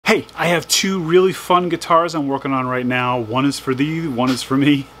Hey, I have two really fun guitars I'm working on right now. One is for thee, one is for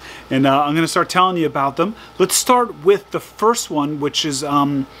me. And I'm going to start telling you about them. Let's start with the first one, which is,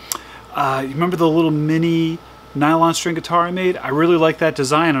 you remember the little mini nylon string guitar I made? I really like that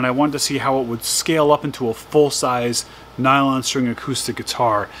design, and I wanted to see how it would scale up into a full-size nylon string acoustic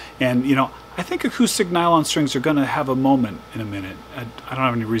guitar. And, you know, I think acoustic nylon strings are going to have a moment in a minute. I don't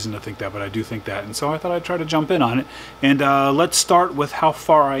have any reason to think that, but I do think that. And so I thought I'd try to jump in on it. And let's start with how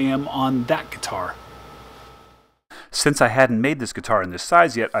far I am on that guitar. Since I hadn't made this guitar in this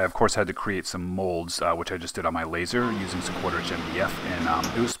size yet, I of course had to create some molds, which I just did on my laser using some 1/4" MDF,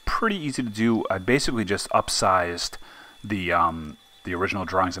 and it was pretty easy to do. I basically just upsized the original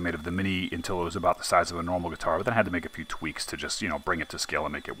drawings I made of the Mini until it was about the size of a normal guitar, but then I had to make a few tweaks to just, you know, bring it to scale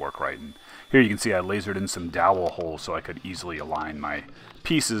and make it work right. And here you can see I lasered in some dowel holes so I could easily align my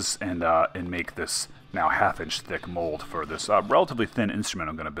pieces and make this now 1/2 inch thick mold for this relatively thin instrument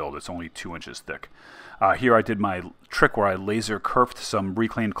I'm going to build. It's only 2 inches thick. Here I did my trick where I laser curved some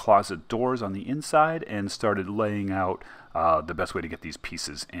reclaimed closet doors on the inside and started laying out the best way to get these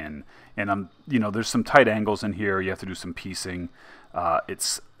pieces in. And you know, there's some tight angles in here. You have to do some piecing.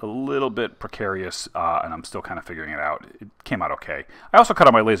 It's a little bit precarious, and I'm still kind of figuring it out. It came out okay. I also cut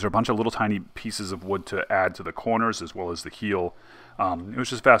on my laser a bunch of little tiny pieces of wood to add to the corners as well as the heel. It was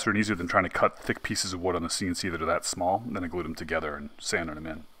just faster and easier than trying to cut thick pieces of wood on the CNC that are that small. And then I glued them together and sanded them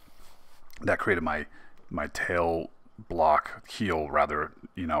in. That created my tail block, heel rather,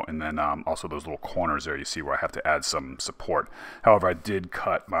 you know, and then also those little corners there you see where I have to add some support. However, I did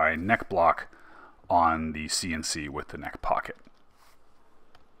cut my neck block on the CNC with the neck pocket.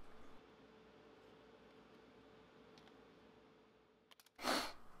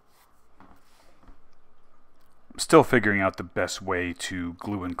 I'm still figuring out the best way to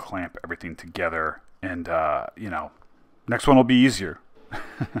glue and clamp everything together, and you know, next one will be easier.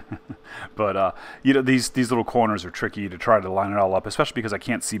 But you know, these little corners are tricky to try to line it all up, especially because I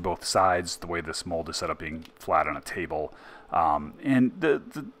can't see both sides the way this mold is set up being flat on a table. And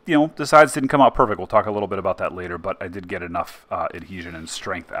you know, the sides didn't come out perfect. We'll talk a little bit about that later, but I did get enough adhesion and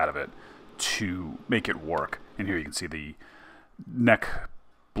strength out of it to make it work. And here you can see the neck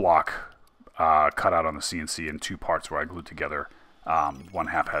block cut out on the CNC in 2 parts where I glued together. One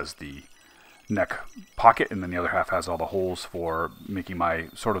half has the neck pocket, and then the other half has all the holes for making my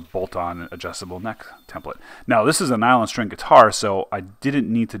sort of bolt-on adjustable neck template. Now this is a nylon string guitar, so I didn't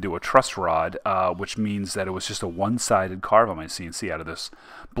need to do a truss rod, which means that it was just a one-sided carve on my CNC out of this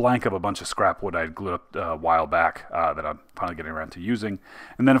blank of a bunch of scrap wood I had glued up a while back that I'm finally getting around to using.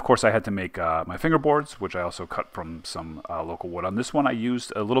 And then of course I had to make my fingerboards, which I also cut from some local wood. On this one I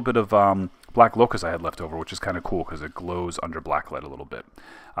used a little bit of black locust I had left over, which is kind of cool because it glows under blacklight a little bit.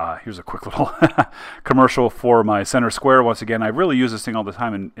 Here's a quick little commercial for my center square. Once again, I really use this thing all the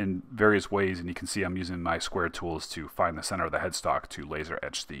time in various ways, and you can see I'm using my square tools to find the center of the headstock to laser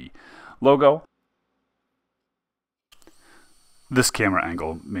etch the logo. This camera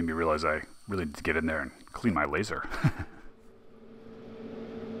angle made me realize I really need to get in there and clean my laser.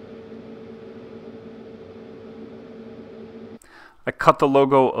 I cut the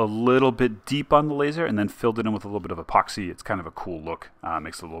logo a little bit deep on the laser and then filled it in with a little bit of epoxy. It's kind of a cool look,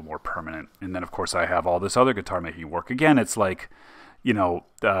 makes it a little more permanent. And then of course I have all this other guitar making work. Again, it's like, you know,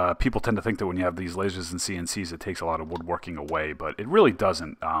 people tend to think that when you have these lasers and CNCs it takes a lot of woodworking away, but it really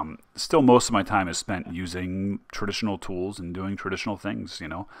doesn't. Still most of my time is spent using traditional tools and doing traditional things, you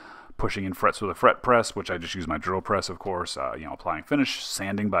know. Pushing in frets with a fret press, which I just use my drill press, of course. You know, applying finish,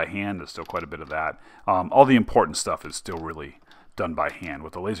 sanding by hand, there's still quite a bit of that. All the important stuff is still really done by hand.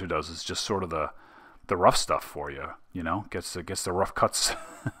 What the laser does is just sort of the rough stuff for you, you know, gets the rough cuts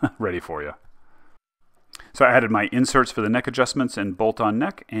ready for you. So I added my inserts for the neck adjustments and bolt-on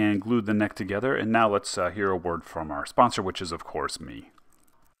neck and glued the neck together. And now let's hear a word from our sponsor, which is of course me.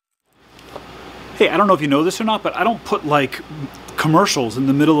 Hey, I don't know if you know this or not, but I don't put like commercials in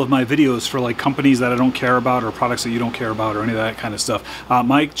the middle of my videos for like companies that I don't care about or products that you don't care about or any of that kind of stuff.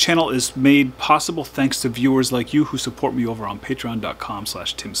 My channel is made possible thanks to viewers like you who support me over on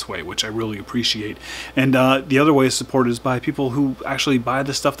patreon.com/TimSway, which I really appreciate. And the other way to support is by people who actually buy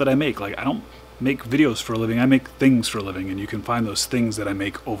the stuff that I make. Like, I don't make videos for a living, I make things for a living, and you can find those things that I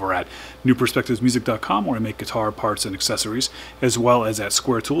make over at newperspectivesmusic.com, where I make guitar parts and accessories, as well as at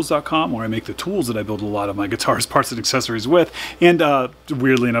squaretools.com, where I make the tools that I build a lot of my guitars, parts, and accessories with, and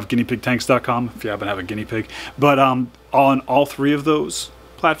weirdly enough, guineapigtanks.com, if you happen to have a guinea pig. But on all 3 of those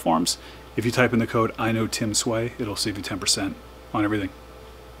platforms, if you type in the code IKnowTimSway, it'll save you 10% on everything.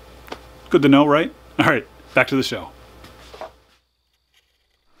 Good to know, right? All right, back to the show.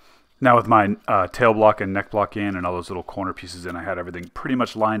 Now with my tail block and neck block in and all those little corner pieces in, I had everything pretty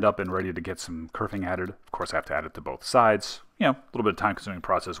much lined up and ready to get some kerfing added. Of course, I have to add it to both sides. You know, a little bit of time-consuming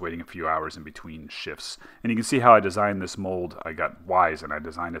process, waiting a few hours in between shifts. And you can see how I designed this mold. I got wise, and I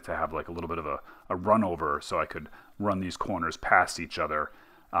designed it to have like a little bit of a run over so I could run these corners past each other,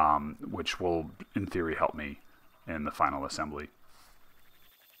 which will, in theory, help me in the final assembly.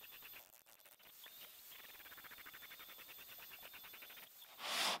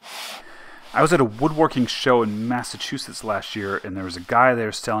 I was at a woodworking show in Massachusetts last year, and there was a guy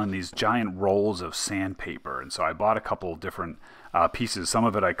there selling these giant rolls of sandpaper. And so I bought a couple different pieces. Some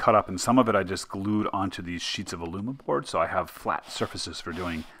of it I cut up, and some of it I just glued onto these sheets of aluminum board. So I have flat surfaces for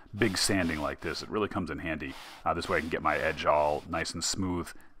doing big sanding like this. It really comes in handy. This way I can get my edge all nice and smooth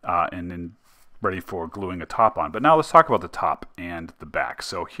and then ready for gluing a top on. But now let's talk about the top and the back.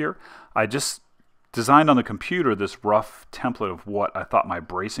 So here I just designed on the computer this rough template of what I thought my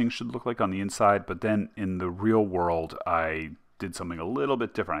bracing should look like on the inside, but then in the real world I did something a little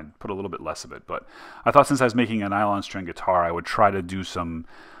bit different. I put a little bit less of it, but I thought since I was making a nylon string guitar, I would try to do some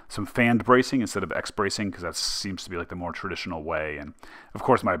fanned bracing instead of X bracing, because that seems to be like the more traditional way. And of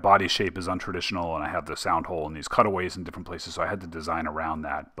course my body shape is untraditional, and I have the sound hole and these cutaways in different places, so I had to design around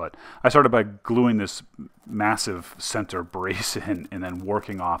that. But I started by gluing this massive center brace in and then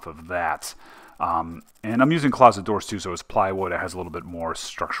working off of that. And I'm using closet doors too, so it's plywood. It has a little bit more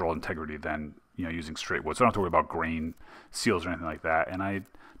structural integrity than, you know, using straight wood. So I don't have to worry about grain seals or anything like that. And I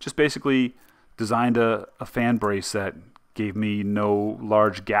just basically designed a fan brace that gave me no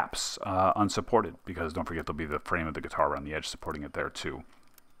large gaps unsupported, because don't forget there'll be the frame of the guitar around the edge supporting it there too.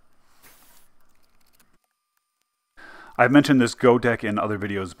 I've mentioned this Go deck in other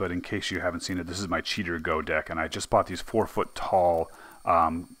videos, but in case you haven't seen it, this is my cheater Go deck, and I just bought these 4-foot tall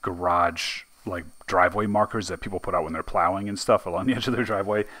garage like driveway markers that people put out when they're plowing and stuff along the edge of their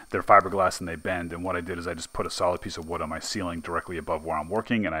driveway. They're fiberglass and they bend, and what I did is I just put a solid piece of wood on my ceiling directly above where I'm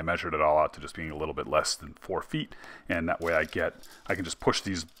working, and I measured it all out to just being a little bit less than 4 feet, and that way I can just push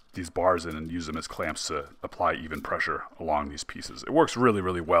these bars in and use them as clamps to apply even pressure along these pieces. It works really,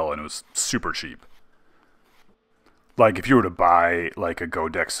 really well, and it was super cheap. Like if you were to buy like a Go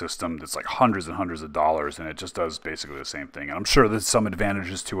deck system that's like hundreds and hundreds of dollars, and it just does basically the same thing. And I'm sure there's some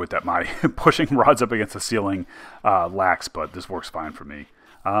advantages to it that my pushing rods up against the ceiling lacks, but this works fine for me.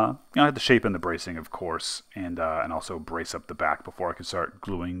 You know, I had the shape and the bracing, of course, and also brace up the back before I could start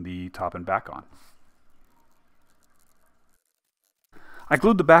gluing the top and back on. I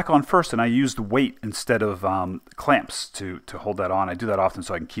glued the back on first, and I used weight instead of clamps to hold that on. I do that often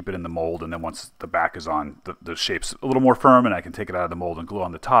so I can keep it in the mold, and then once the back is on, the shape's a little more firm, and I can take it out of the mold and glue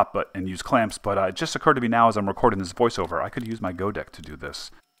on the top and use clamps. But it just occurred to me now as I'm recording this voiceover, I could use my Go deck to do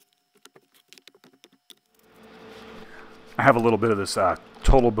this. I have a little bit of this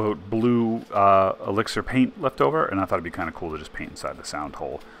Total Boat blue elixir paint left over, and I thought it'd be kind of cool to just paint inside the sound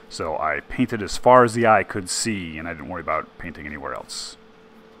hole. So I painted as far as the eye could see, and I didn't worry about painting anywhere else.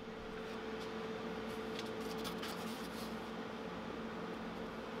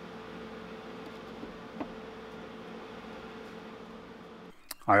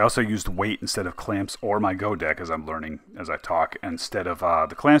 I also used weight instead of clamps or my Go deck, as I'm learning as I talk, instead of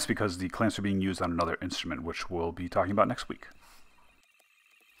the clamps, because the clamps are being used on another instrument, which we'll be talking about next week.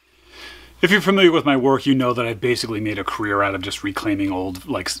 If you're familiar with my work, you know that I basically made a career out of just reclaiming old,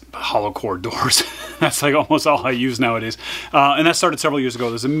 like, hollow core doors. That's like almost all I use nowadays. And that started several years ago.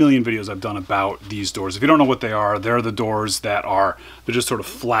 There's a million videos I've done about these doors. If you don't know what they are, they're the doors that they're just sort of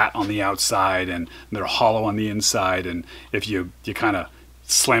flat on the outside and they're hollow on the inside. And if you kind of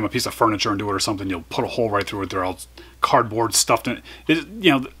slam a piece of furniture into it or something, you'll put a hole right through it. They're all cardboard stuffed in it.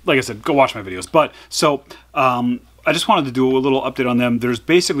 You know, like I said, go watch my videos. But so I just wanted to do a little update on them. There's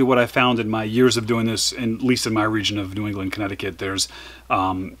basically what I found in my years of doing this, at least in my region of New England, Connecticut. There's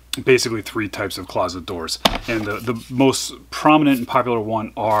basically 3 types of closet doors, and the most prominent and popular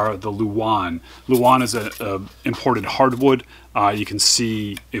one are the Luan. Luan is a imported hardwood. You can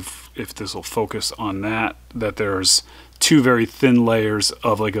see, if this will focus on that there's 2 very thin layers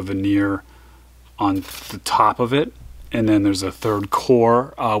of like a veneer on the top of it, and then there's a 3rd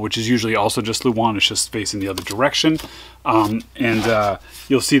core, which is usually also just Luan. It's just facing the other direction, and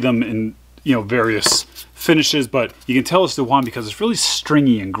you'll see them in various finishes, but you can tell it's Luan because it's really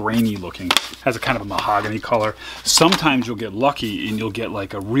stringy and grainy looking. It has a kind of a mahogany color. Sometimes you'll get lucky and you'll get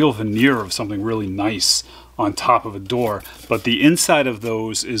like a real veneer of something really nice on top of a door, but the inside of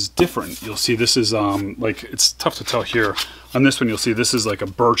those is different. You'll see this is like, it's tough to tell here. On this one, you'll see this is like a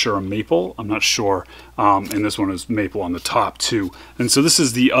birch or a maple. I'm not sure. And this one is maple on the top too. And so this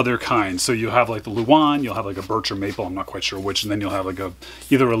is the other kind. So you have like the Luan, you'll have like a birch or maple. I'm not quite sure which. And then you'll have like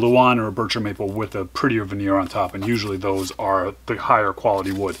either a Luan or a birch or maple with a prettier veneer on top. And usually those are the higher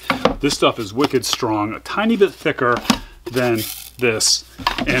quality wood. This stuff is wicked strong, a tiny bit thicker than this,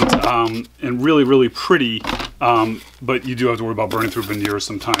 and really, really pretty, but you do have to worry about burning through veneers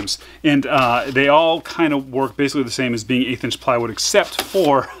sometimes. And they all kind of work basically the same as being 1/8 inch plywood, except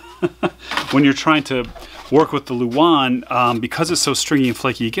for when you're trying to work with the Luan, because it's so stringy and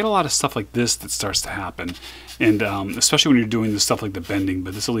flaky, you get a lot of stuff like this that starts to happen. And especially when you're doing the stuff like the bending,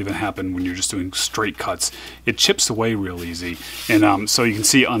 but this will even happen when you're just doing straight cuts. It chips away real easy. And so you can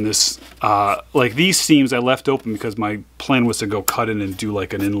see on this, like these seams I left open because my plan was to go cut in and do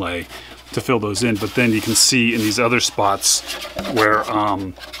like an inlay to fill those in. But then you can see in these other spots where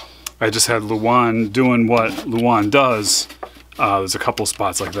I just had Luan doing what Luan does. There's a couple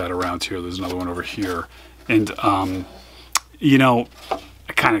spots like that around here. There's another one over here. And, you know,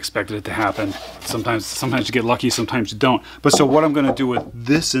 I kind of expected it to happen. Sometimes you get lucky, sometimes you don't. But so what I'm going to do with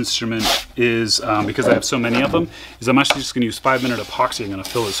this instrument is, because I have so many of them, is I'm actually just going to use 5-minute epoxy. I'm going to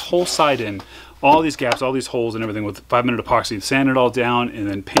fill this whole side in, all these gaps, all these holes and everything with 5-minute epoxy, sand it all down, and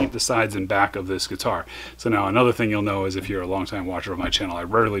then paint the sides and back of this guitar. So now another thing you'll know is if you're a long-time watcher of my channel, I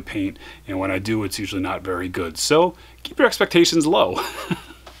rarely paint, and when I do, it's usually not very good. So keep your expectations low.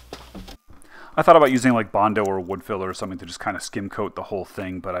 I thought about using like Bondo or wood filler or something to just kind of skim coat the whole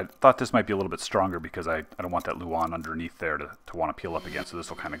thing, but I thought this might be a little bit stronger because I don't want that Luan underneath there to want to peel up again, so this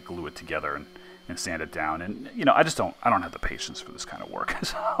will kind of glue it together and sand it down. And you know, I don't have the patience for this kind of work.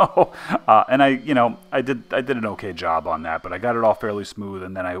 So and I did an okay job on that, but I got it all fairly smooth,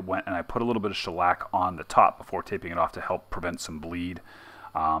 and then I went and I put a little bit of shellac on the top before taping it off to help prevent some bleed,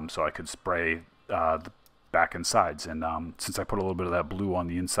 so I could spray the back and sides. And since I put a little bit of that blue on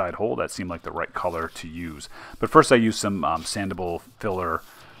the inside hole, that seemed like the right color to use. But first I used some sandable filler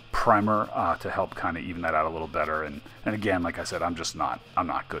primer to help kind of even that out a little better. And again, like I said, I'm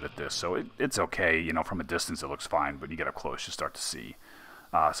not good at this, so it's okay. You know, from a distance it looks fine, but you get up close, you start to see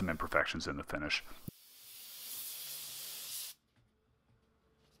some imperfections in the finish.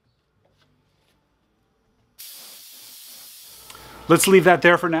 Let's leave that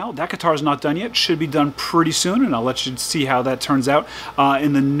there for now. That guitar is not done yet. Should be done pretty soon, and I'll let you see how that turns out.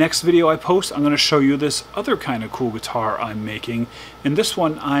 In the next video I post, I'm going to show you this other kind of cool guitar I'm making. And this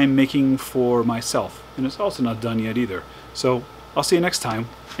one I'm making for myself, and it's also not done yet either. So I'll see you next time,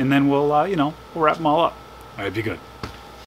 and then we'll, we'll wrap them all up. All right, be good.